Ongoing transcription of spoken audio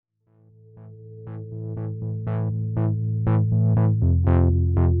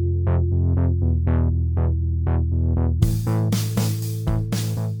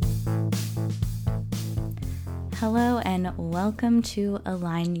and welcome to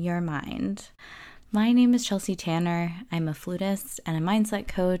Align Your Mind. My name is Chelsea Tanner. I'm a flutist and a mindset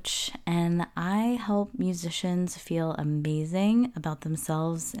coach, and I help musicians feel amazing about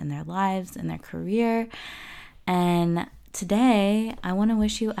themselves and their lives and their career. And today, I want to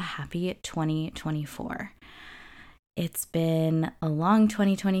wish you a happy 2024. It's been a long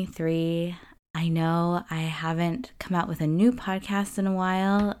 2023. I know I haven't come out with a new podcast in a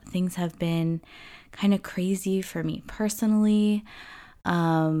while. Things have been kind of crazy for me personally.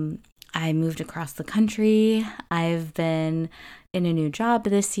 I moved across the country. I've been in a new job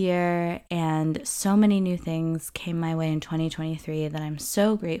this year, and so many new things came my way in 2023 that I'm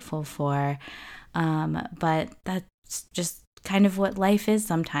so grateful for. But that's just kind of what life is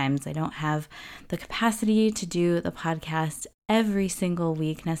sometimes. I don't have the capacity to do the podcast every single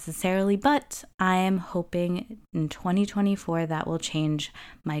week necessarily, but I am hoping in 2024 that will change.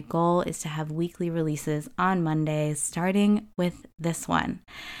 My goal is to have weekly releases on Mondays, starting with this one.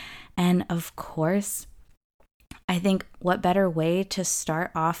 And of course, I think what better way to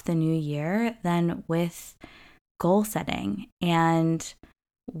start off the new year than with goal setting and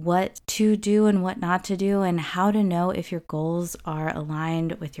what to do and what not to do, and how to know if your goals are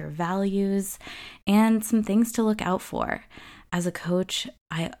aligned with your values, and some things to look out for. As a coach,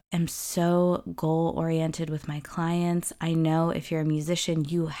 I am so goal-oriented with my clients. I know if you're a musician,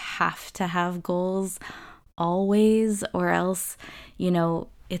 you have to have goals always, or else,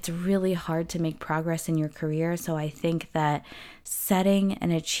 it's really hard to make progress in your career. So I think that setting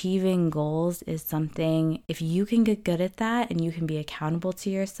and achieving goals is something, if you can get good at that and you can be accountable to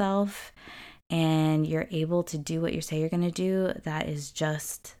yourself and you're able to do what you say you're going to do, that is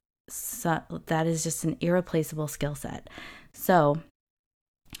just an irreplaceable skill set. So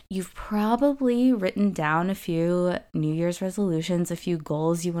you've probably written down a few New Year's resolutions, a few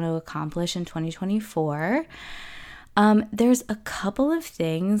goals you want to accomplish in 2024. There's a couple of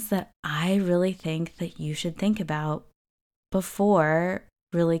things that I really think that you should think about before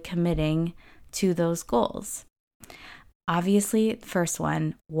really committing to those goals. Obviously, first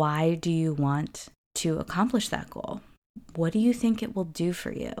one, why do you want to accomplish that goal? What do you think it will do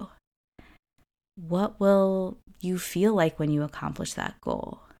for you? What will you feel like when you accomplish that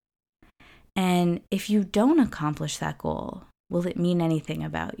goal? And if you don't accomplish that goal, will it mean anything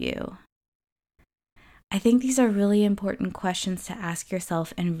about you? I think these are really important questions to ask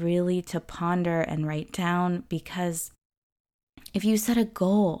yourself and really to ponder and write down, because if you set a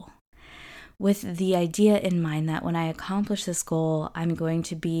goal with the idea in mind that when I accomplish this goal, I'm going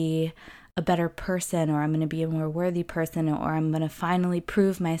to be a better person, or I'm going to be a more worthy person, or I'm going to finally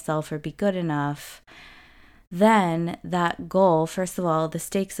prove myself or be good enough, then that goal, first of all, the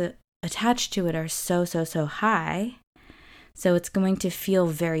stakes attached to it are so high. So it's going to feel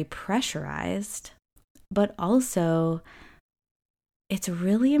very pressurized. But also, it's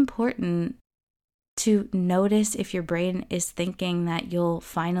really important to notice if your brain is thinking that you'll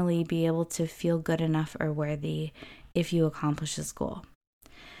finally be able to feel good enough or worthy if you accomplish this goal.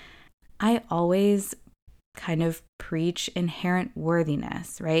 I always kind of preach inherent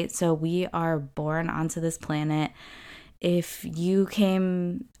worthiness, right? So we are born onto this planet. If you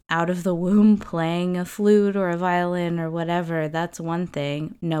came out of the womb playing a flute or a violin or whatever, that's one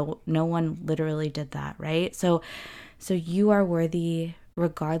thing. No one literally did that, right? So you are worthy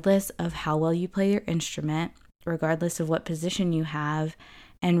regardless of how well you play your instrument, regardless of what position you have,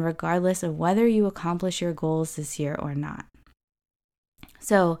 and regardless of whether you accomplish your goals this year or not.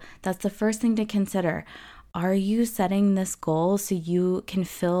 So that's the first thing to consider. Are you setting this goal so you can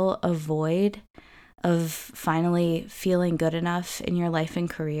fill a void of finally feeling good enough in your life and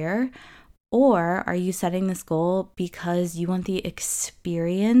career? Or are you setting this goal because you want the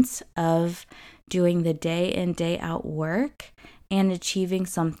experience of doing the day in, day out work and achieving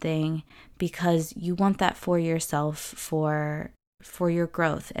something because you want that for yourself, for your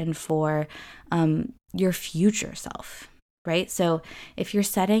growth and for your future self, right? So if you're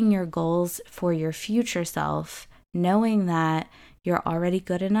setting your goals for your future self, knowing that you're already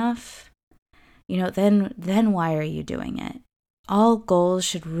good enough, then why are you doing it? All goals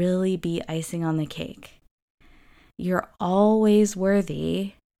should really be icing on the cake. You're always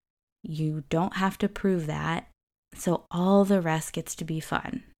worthy. You don't have to prove that. So all the rest gets to be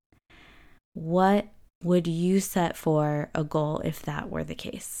fun. What would you set for a goal if that were the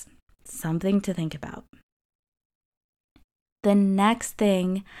case? Something to think about. The next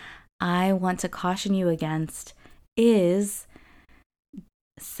thing I want to caution you against is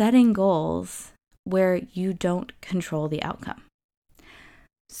setting goals where you don't control the outcome.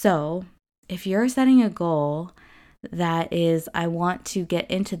 So if you're setting a goal that is, I want to get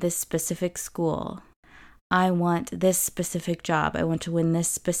into this specific school, I want this specific job. I want to win this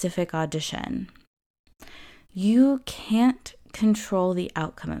specific audition. You can't control the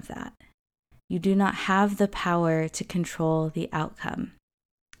outcome of that. You do not have the power to control the outcome.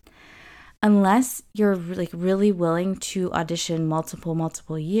 Unless you're really willing to audition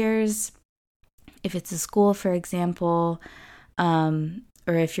multiple years, if it's a school, for example, or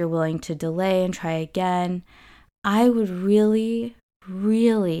if you're willing to delay and try again, I would really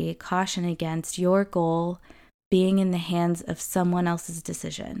caution against your goal being in the hands of someone else's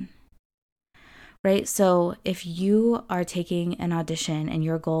decision, right? So if you are taking an audition and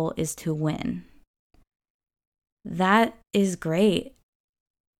your goal is to win, that is great.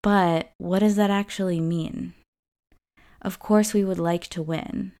 But what does that actually mean? Of course, we would like to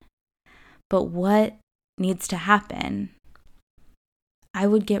win. But what needs to happen? I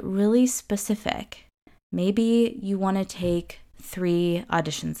would get really specific. Maybe you want to take 3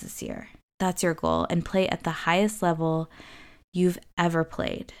 auditions this year. That's your goal, and play at the highest level you've ever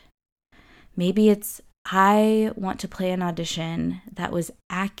played. Maybe it's, I want to play an audition that was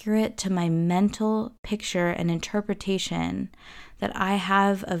accurate to my mental picture and interpretation that I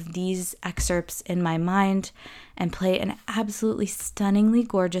have of these excerpts in my mind, and play an absolutely stunningly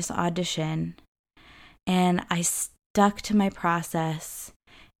gorgeous audition. And I stuck to my process,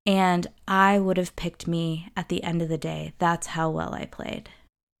 and I would have picked me at the end of the day. That's how well I played.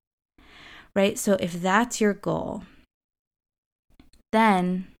 Right? So if that's your goal,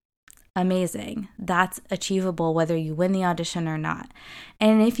 then amazing. That's achievable whether you win the audition or not.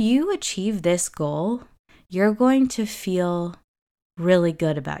 And if you achieve this goal, you're going to feel really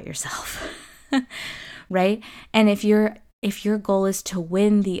good about yourself, right? And if your goal is to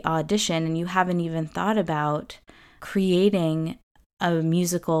win the audition and you haven't even thought about creating a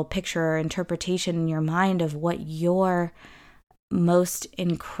musical picture or interpretation in your mind of what your most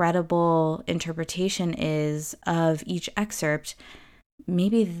incredible interpretation is of each excerpt,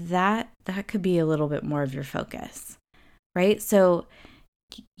 maybe that could be a little bit more of your focus, right? So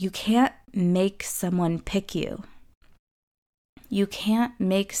you can't make someone pick you. You can't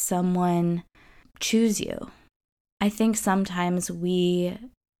make someone choose you. I think sometimes we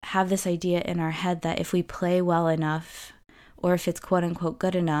have this idea in our head that if we play well enough, or if it's quote unquote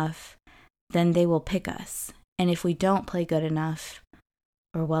good enough, then they will pick us. And if we don't play good enough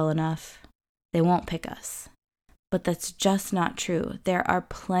or well enough, they won't pick us. But that's just not true. There are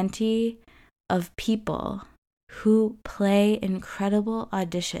plenty of people who play incredible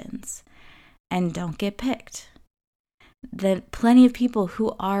auditions and don't get picked. Then plenty of people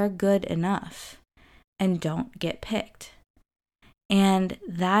who are good enough and don't get picked. And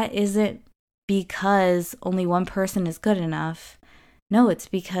that isn't because only one person is good enough. No, it's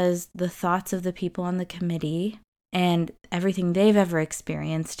because the thoughts of the people on the committee and everything they've ever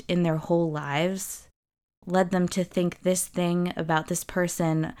experienced in their whole lives led them to think this thing about this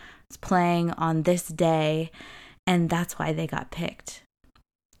person is playing on this day, and that's why they got picked.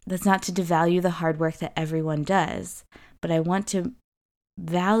 That's not to devalue the hard work that everyone does, but I want to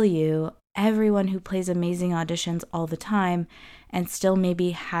value everyone who plays amazing auditions all the time and still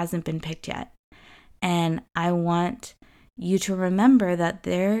maybe hasn't been picked yet. And I want you to remember that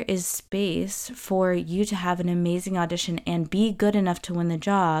there is space for you to have an amazing audition and be good enough to win the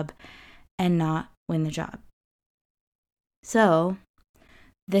job and not win the job. So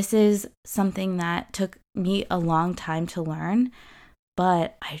this is something that took me a long time to learn,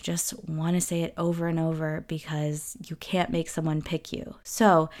 but I just want to say it over and over because you can't make someone pick you.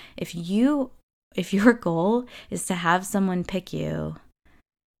 So if your goal is to have someone pick you,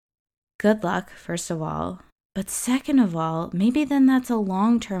 good luck, first of all. But second of all, maybe then that's a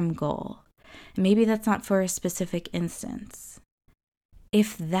long-term goal. Maybe that's not for a specific instance.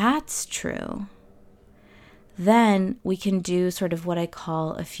 If that's true, then we can do sort of what I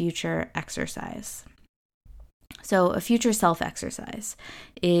call a future exercise. So a future self exercise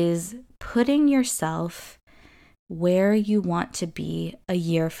is putting yourself where you want to be a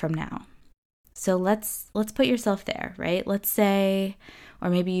year from now. So let's put yourself there, right? Let's say, or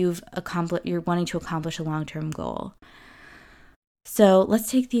maybe you're wanting to accomplish a long-term goal. So let's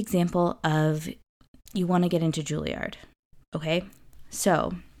take the example of you want to get into Juilliard, okay?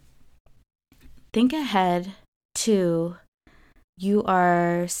 So think ahead to you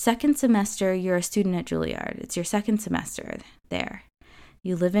are second semester, you're a student at Juilliard. It's your second semester there.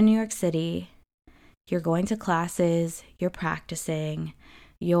 You live in New York City. You're going to classes. You're practicing.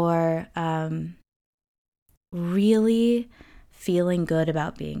 You're really feeling good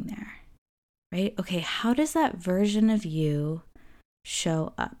about being there, right? Okay, how does that version of you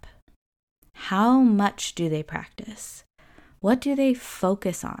show up? How much do they practice? What do they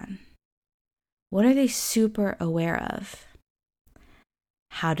focus on? What are they super aware of?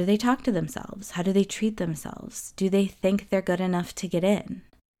 How do they talk to themselves? How do they treat themselves? Do they think they're good enough to get in?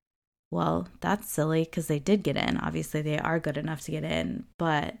 Well, that's silly because they did get in. Obviously, they are good enough to get in,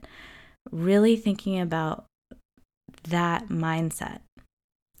 but really thinking about that mindset.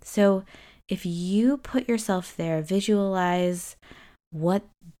 So if you put yourself there, visualize what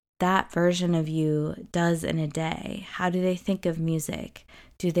that version of you does in a day. How do they think of music?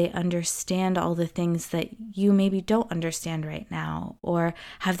 Do they understand all the things that you maybe don't understand right now? Or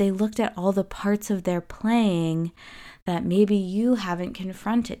have they looked at all the parts of their playing that maybe you haven't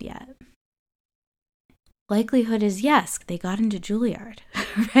confronted yet? Likelihood is yes, they got into Juilliard,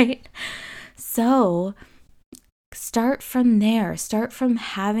 right? So start from there. Start from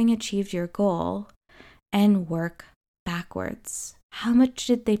having achieved your goal and work backwards. How much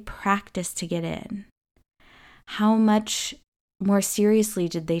did they practice to get in? How much more seriously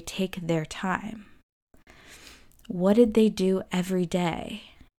did they take their time? What did they do every day?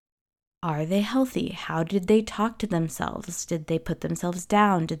 Are they healthy? How did they talk to themselves? Did they put themselves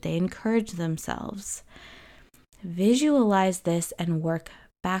down? Did they encourage themselves? Visualize this and work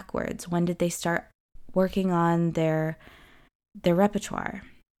backwards. When did they start working on their repertoire?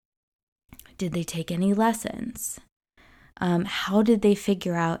 Did they take any lessons? How did they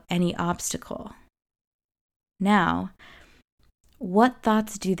figure out any obstacle? Now, what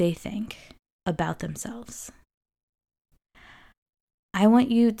thoughts do they think about themselves? I want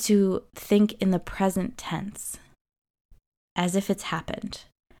you to think in the present tense, as if it's happened.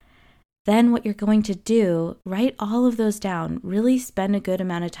 Then what you're going to do, write all of those down, really spend a good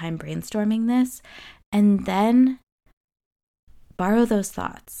amount of time brainstorming this, and then borrow those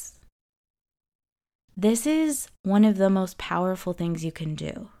thoughts. This is one of the most powerful things you can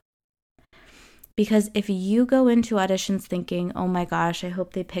do. Because if you go into auditions thinking, oh my gosh, I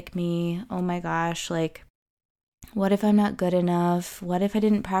hope they pick me. Oh my gosh, like, what if I'm not good enough? What if I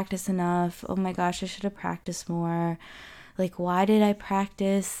didn't practice enough? Oh my gosh, I should have practiced more. Like, why did I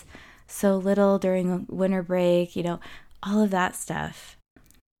practice so little during winter break? All of that stuff.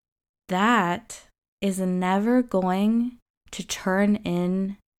 That is never going to turn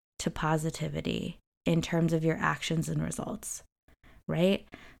into positivity in terms of your actions and results, right?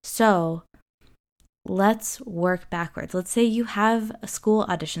 So let's work backwards. Let's say you have school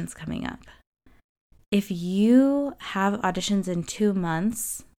auditions coming up. If you have auditions in 2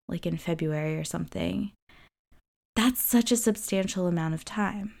 months, like in February or something, that's such a substantial amount of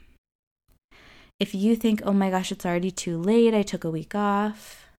time. If you think, oh my gosh, it's already too late, I took a week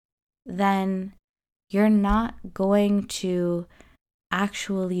off, then you're not going to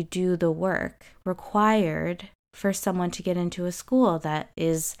actually do the work required for someone to get into a school that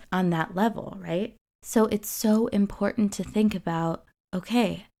is on that level, right? So it's so important to think about,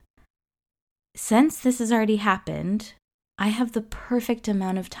 okay, since this has already happened, I have the perfect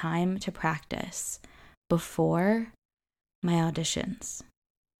amount of time to practice before my auditions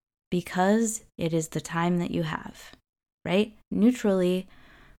because it is the time that you have, right? Neutrally,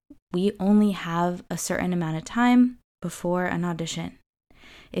 we only have a certain amount of time before an audition.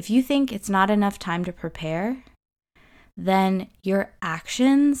 If you think it's not enough time to prepare, then your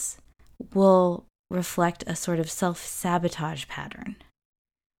actions will reflect a sort of self-sabotage pattern,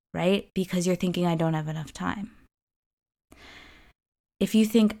 right? Because you're thinking, I don't have enough time. If you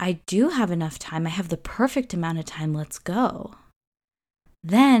think, I do have enough time, I have the perfect amount of time, let's go,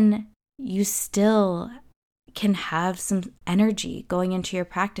 then you still can have some energy going into your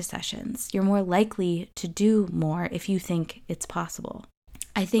practice sessions. You're more likely to do more if you think it's possible.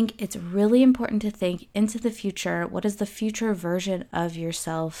 I think it's really important to think into the future. What does the future version of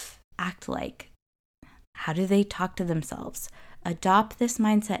yourself act like? How do they talk to themselves? Adopt this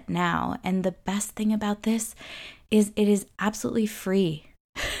mindset now. And the best thing about this is it is absolutely free,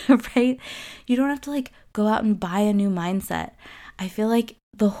 right? You don't have to go out and buy a new mindset. I feel like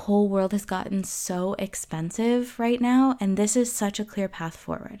the whole world has gotten so expensive right now, and this is such a clear path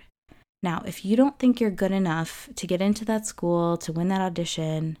forward. Now, if you don't think you're good enough to get into that school, to win that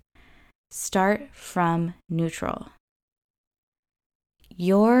audition, start from neutral.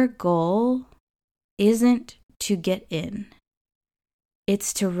 Your goal isn't to get in.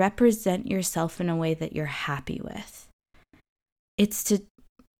 It's to represent yourself in a way that you're happy with.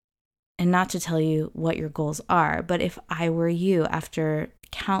 And not to tell you what your goals are, but if I were you, after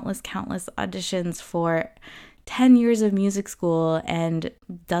countless auditions for 10 years of music school and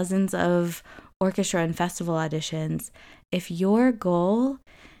dozens of orchestra and festival auditions, if your goal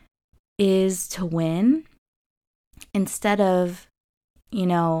is to win, instead of,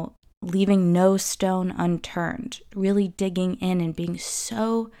 leaving no stone unturned, really digging in and being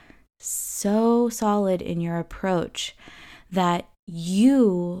so so solid in your approach that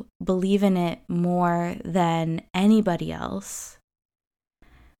you believe in it more than anybody else,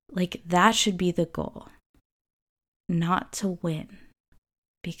 like that should be the goal, not to win,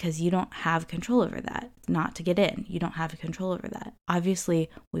 because you don't have control over that. Not to get in, you don't have control over that. Obviously,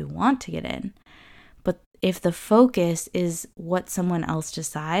 we want to get in, but if the focus is what someone else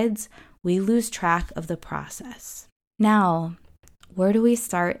decides, we lose track of the process. Now, where do we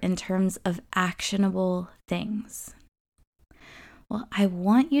start in terms of actionable things? Well, I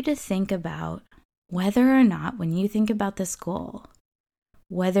want you to think about whether or not, when you think about this goal,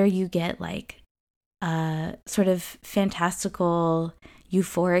 whether you get like a sort of fantastical,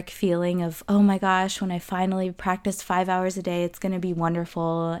 euphoric feeling of, oh my gosh, when I finally practice 5 hours a day, it's going to be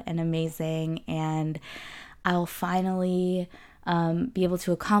wonderful and amazing, and I'll finally be able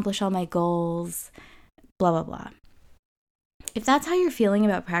to accomplish all my goals, blah, blah, blah. If that's how you're feeling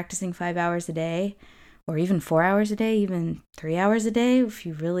about practicing 5 hours a day, or even 4 hours a day, even 3 hours a day, if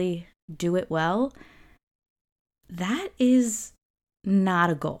you really do it well, that is not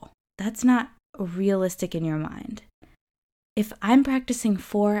a goal. That's not realistic in your mind. If I'm practicing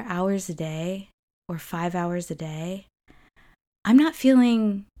 4 hours a day or 5 hours a day, I'm not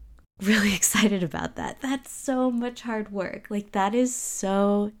feeling really excited about that. That's so much hard work. Like, that is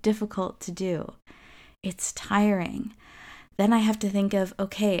so difficult to do. It's tiring. Then I have to think of,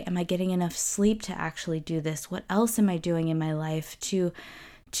 okay, am I getting enough sleep to actually do this? What else am I doing in my life to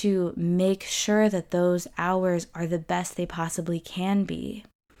make sure that those hours are the best they possibly can be?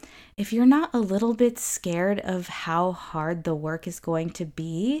 If you're not a little bit scared of how hard the work is going to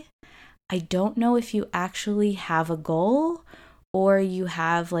be, I don't know if you actually have a goal or you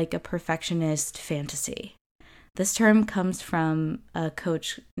have like a perfectionist fantasy. This term comes from a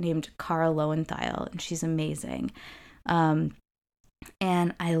coach named Cara Lowenthal, and she's amazing.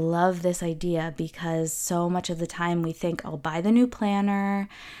 And I love this idea because so much of the time we think, I'll buy the new planner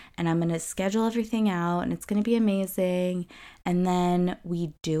and I'm going to schedule everything out and it's going to be amazing. And then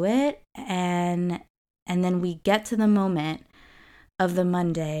we do it, and then we get to the moment of the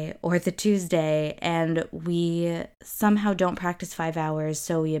Monday or the Tuesday and we somehow don't practice 5 hours.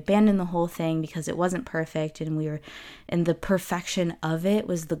 So we abandon the whole thing because it wasn't perfect, and the perfection of it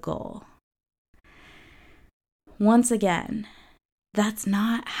was the goal. Once again, that's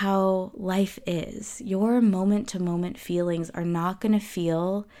not how life is. Your moment-to-moment feelings are not going to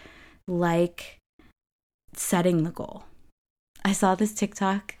feel like setting the goal. I saw this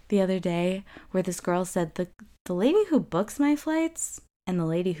TikTok the other day where this girl said, the lady who books my flights and the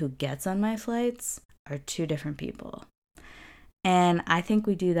lady who gets on my flights are two different people. And I think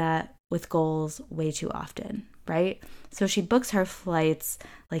we do that with goals way too often, right? So she books her flights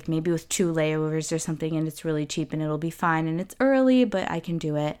like maybe with 2 layovers or something, and it's really cheap and it'll be fine and it's early, but I can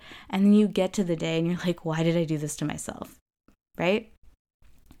do it. And then you get to the day and you're like, why did I do this to myself, right?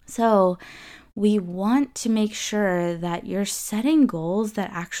 So we want to make sure that you're setting goals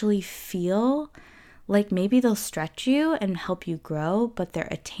that actually feel like maybe they'll stretch you and help you grow, but they're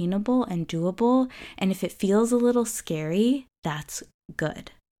attainable and doable. And if it feels a little scary, that's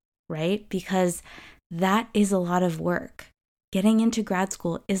good, right? Because that is a lot of work. Getting into grad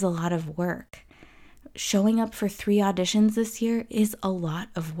school is a lot of work. Showing up for 3 auditions this year is a lot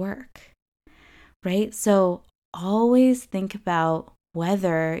of work, right? So always think about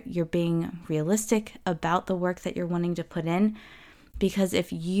whether you're being realistic about the work that you're wanting to put in. Because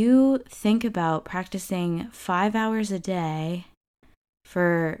if you think about practicing 5 hours a day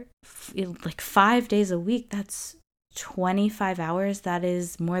for like 5 days a week, that's 25 hours. That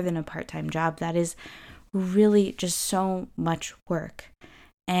is more than a part-time job. That is really just so much work.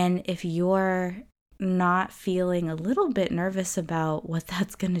 And if you're not feeling a little bit nervous about what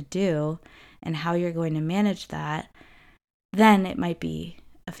that's going to do and how you're going to manage that, then it might be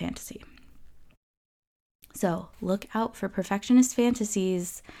a fantasy. So look out for perfectionist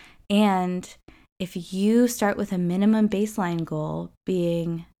fantasies. And if you start with a minimum baseline goal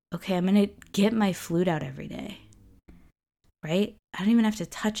being, okay, I'm going to get my flute out every day, right? I don't even have to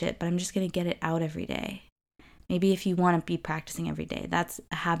touch it, but I'm just going to get it out every day. Maybe if you want to be practicing every day, that's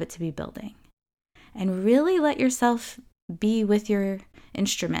a habit to be building. And really let yourself be with your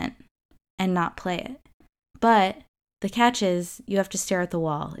instrument and not play it. But the catch is you have to stare at the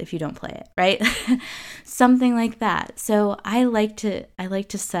wall if you don't play it, right? Something like that. So I like to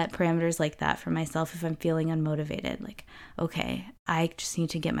set parameters like that for myself if I'm feeling unmotivated. Like, okay, I just need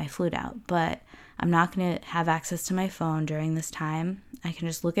to get my flute out, but I'm not going to have access to my phone during this time. I can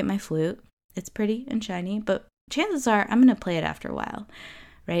just look at my flute. It's pretty and shiny, but chances are I'm going to play it after a while,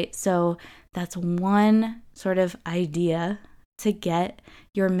 right? So that's one sort of idea to get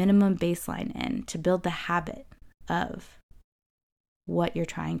your minimum baseline in, to build the habit of what you're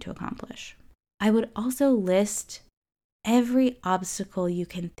trying to accomplish. I would also list every obstacle you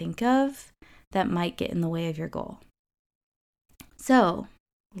can think of that might get in the way of your goal. So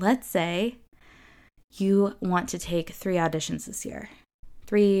let's say you want to take 3 auditions this year,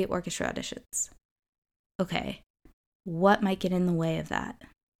 3 orchestra auditions. Okay, what might get in the way of that?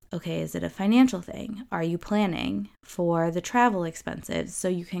 Okay, is it a financial thing? Are you planning for the travel expenses so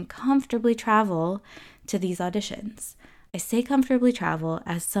you can comfortably travel to these auditions? I say comfortably travel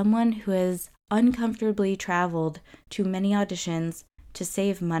as someone who has uncomfortably traveled to many auditions to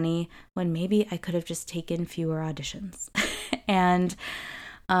save money when maybe I could have just taken fewer auditions and,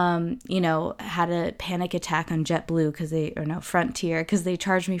 had a panic attack on JetBlue Frontier, because they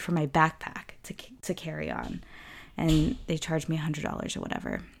charged me for my backpack to carry on, and they charged me $100 or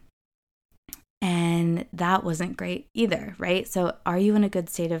whatever. And that wasn't great either, right? So are you in a good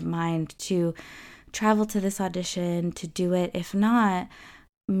state of mind to travel to this audition, to do it? If not,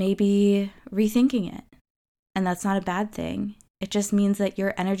 maybe rethinking it. And that's not a bad thing. It just means that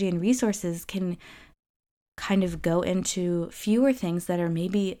your energy and resources can kind of go into fewer things that are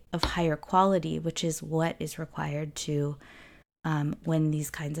maybe of higher quality, which is what is required to win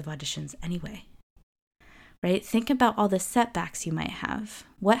these kinds of auditions anyway. Right? Think about all the setbacks you might have.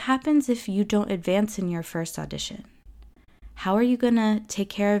 What happens if you don't advance in your first audition? How are you going to take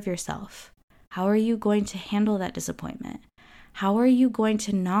care of yourself? How are you going to handle that disappointment? How are you going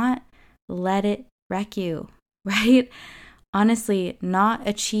to not let it wreck you, right? Honestly, not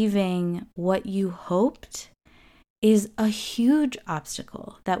achieving what you hoped is a huge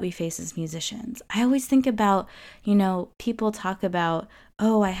obstacle that we face as musicians. I always think about, people talk about,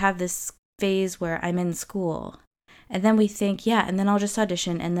 oh, I have this phase where I'm in school. And then we think, and then I'll just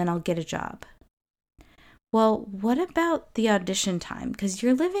audition and then I'll get a job. Well, what about the audition time? Because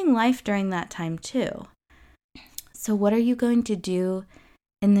you're living life during that time too. So what are you going to do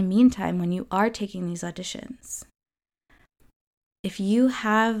in the meantime when you are taking these auditions? If you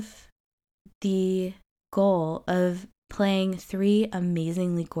have the goal of playing 3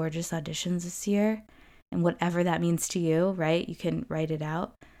 amazingly gorgeous auditions this year, and whatever that means to you, right? You can write it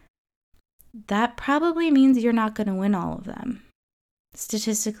out. That probably means you're not going to win all of them,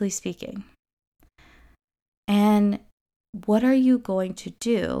 statistically speaking. And what are you going to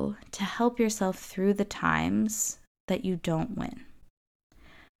do to help yourself through the times that you don't win?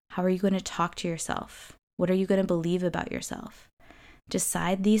 How are you going to talk to yourself? What are you going to believe about yourself?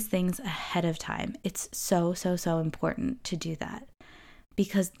 Decide these things ahead of time. It's so, so, so important to do that,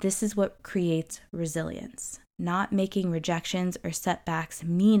 because this is what creates resilience. Not making rejections or setbacks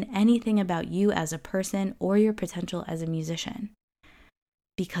mean anything about you as a person or your potential as a musician,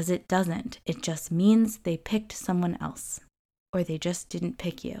 because it doesn't. It just means they picked someone else, or they just didn't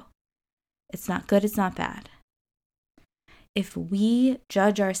pick you. It's not good, it's not bad. If we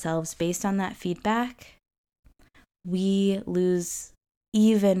judge ourselves based on that feedback, we lose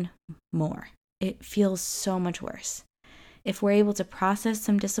even more. It feels so much worse. If we're able to process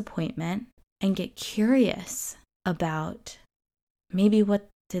some disappointment and get curious about maybe what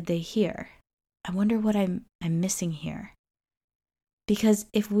did they hear? I wonder what I'm missing here. Because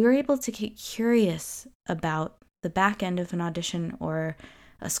if we're able to get curious about the back end of an audition or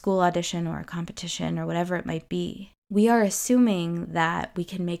a school audition or a competition or whatever it might be, we are assuming that we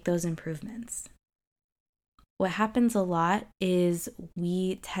can make those improvements. What happens a lot is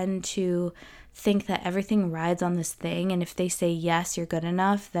we tend to think that everything rides on this thing, and if they say yes, you're good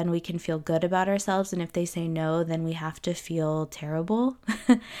enough, then we can feel good about ourselves, and if they say no, then we have to feel terrible.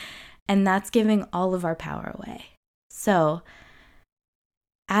 And that's giving all of our power away. So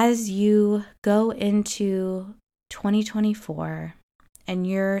as you go into 2024 and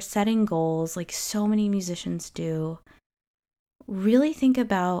you're setting goals like so many musicians do, really think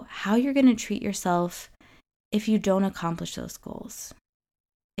about how you're going to treat yourself if you don't accomplish those goals.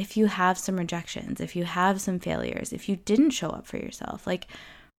 If you have some rejections, if you have some failures, if you didn't show up for yourself,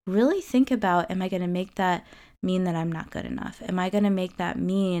 really think about, am I going to make that mean that I'm not good enough? Am I going to make that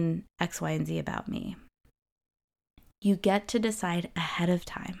mean X, Y, and Z about me? You get to decide ahead of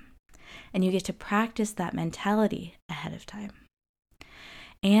time, and you get to practice that mentality ahead of time.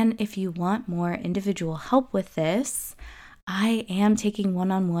 And if you want more individual help with this, I am taking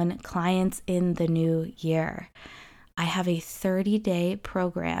one-on-one clients in the new year. I have a 30-day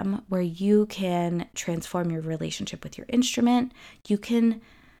program where you can transform your relationship with your instrument.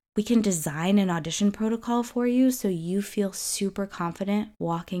 We can design an audition protocol for you so you feel super confident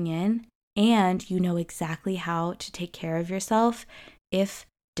walking in, and you know exactly how to take care of yourself if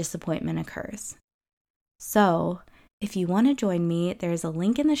disappointment occurs. So if you want to join me, there's a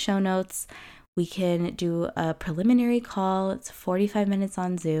link in the show notes. We can do a preliminary call. It's 45 minutes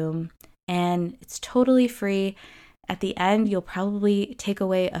on Zoom, and it's totally free. At the end, you'll probably take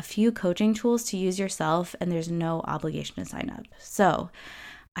away a few coaching tools to use yourself, and there's no obligation to sign up. So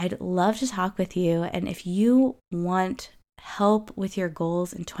I'd love to talk with you. And if you want help with your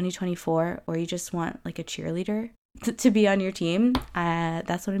goals in 2024, or you just want like a cheerleader to be on your team,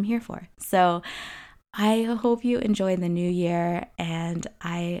 that's what I'm here for. So I hope you enjoy the new year, and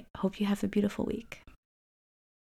I hope you have a beautiful week.